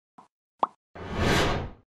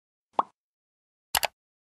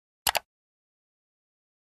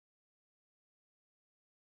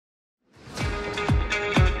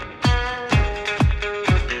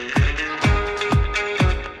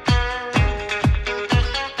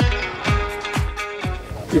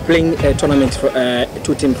You're playing a tournament for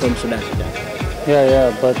 2 teams from Sudan.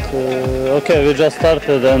 Yeah, but okay, we just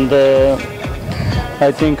started, and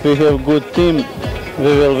I think we have good team.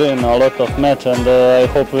 We will win a lot of match, and I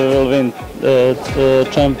hope we will win. We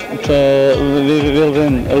will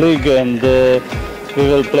win a league, and we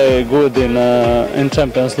will play good in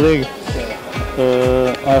Champions League.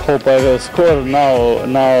 I hope I will score now.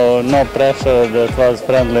 No pressure. That was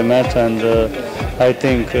friendly match, and I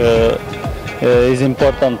think it's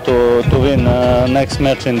important to win next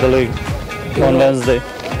match in the league on Wednesday.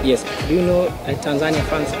 Yes. Do you know Tanzania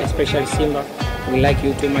fans, especially Simba, will like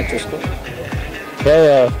you too much to score?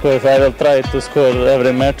 Yeah, of course. I will try to score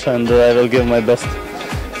every match, and I will give my best.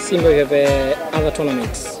 Simba, you have other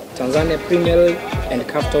tournaments, Tanzania Premier League and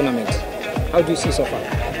Cup tournament. How do you see so far?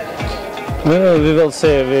 Well, we will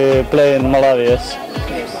see. We play in Malawi, yes.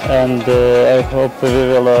 And I hope we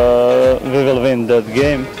will win that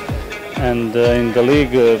game. And in the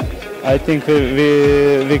league, I think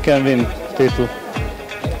we can win title.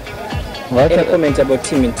 What? Any comment about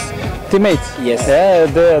teammates? Teammates? Yes. Yeah,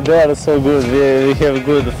 they are so good. We have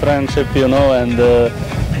good friendship, you know, and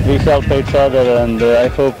we help each other, and I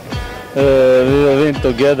hope we will win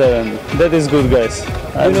together, and that is good, guys.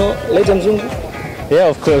 You know MZUNGU? Yeah,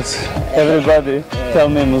 of course. Everybody tell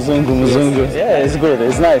me MZUNGU. Yes. Yeah, it's good.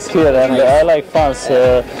 It's nice here, and nice. I like fans.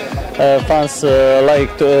 Fans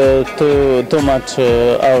like too much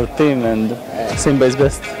our team, and Simba is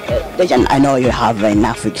best. Dejan, I know you have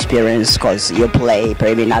enough experience because you play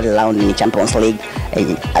preliminary round in the Champions League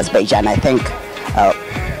in Azerbaijan, I think.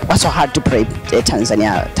 What's so hard to play the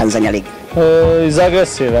Tanzania League? It's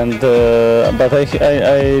aggressive, and but I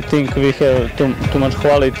think we have too much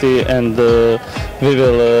quality, and we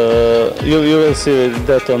will you will see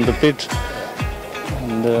that on the pitch.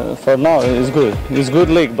 And for now, it's good. It's good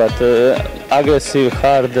league, but aggressive,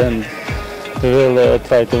 hard, and we will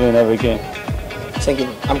try to win every game. Thank you.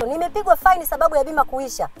 Nimepigwa faini sababu ya bima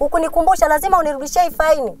kuisha. Ukunikumbusha lazima unirudishie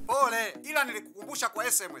faini. Pole, ila nilikukumbusha kwa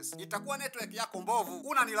SMS. Itakuwa network yako mbovu.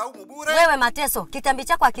 Unanilaumu bure. Wewe Mateso, kitambi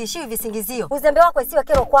chako akiishiwi visingizio. Uzembe wako isiwe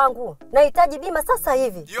kero kwangu. Nahitaji bima sasa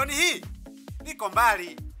hivi. Jioni hii niko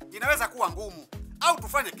mbali. Inaweza kuwa ngumu. Au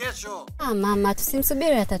tufanye kesho. Mama,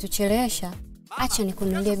 tusimsubiri atatuchelewesha. Acha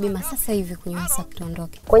nikununulie bima sasa hivi kwenye WhatsApp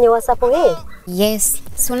tuondoke. Kwenye WhatsApp hii? Yes.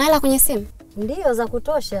 Si unaela kwenye simu? Ndio, za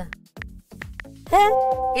kutosha.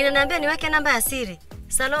 Inaniambia niweke namba ya siri.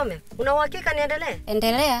 Salome, una uhakika niendelee?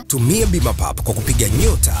 Endelea. Tumia bima pap kwa kupiga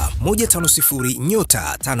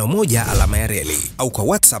 *150*51 alama ya reli au kwa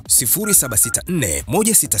WhatsApp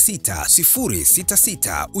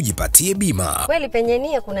 0764166066 ujipatie bima. Kweli penye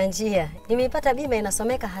nia kuna njia. Nimeipata bima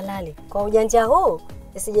inasomeka halali. Kwa ujanja huu,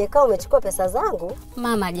 isijekaa umechukua pesa zangu.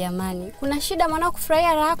 Mama jamani, kuna shida mwanao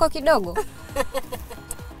kufurahia raha yako kidogo?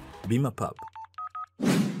 Bima pap.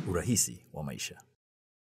 Urahisi wa maisha.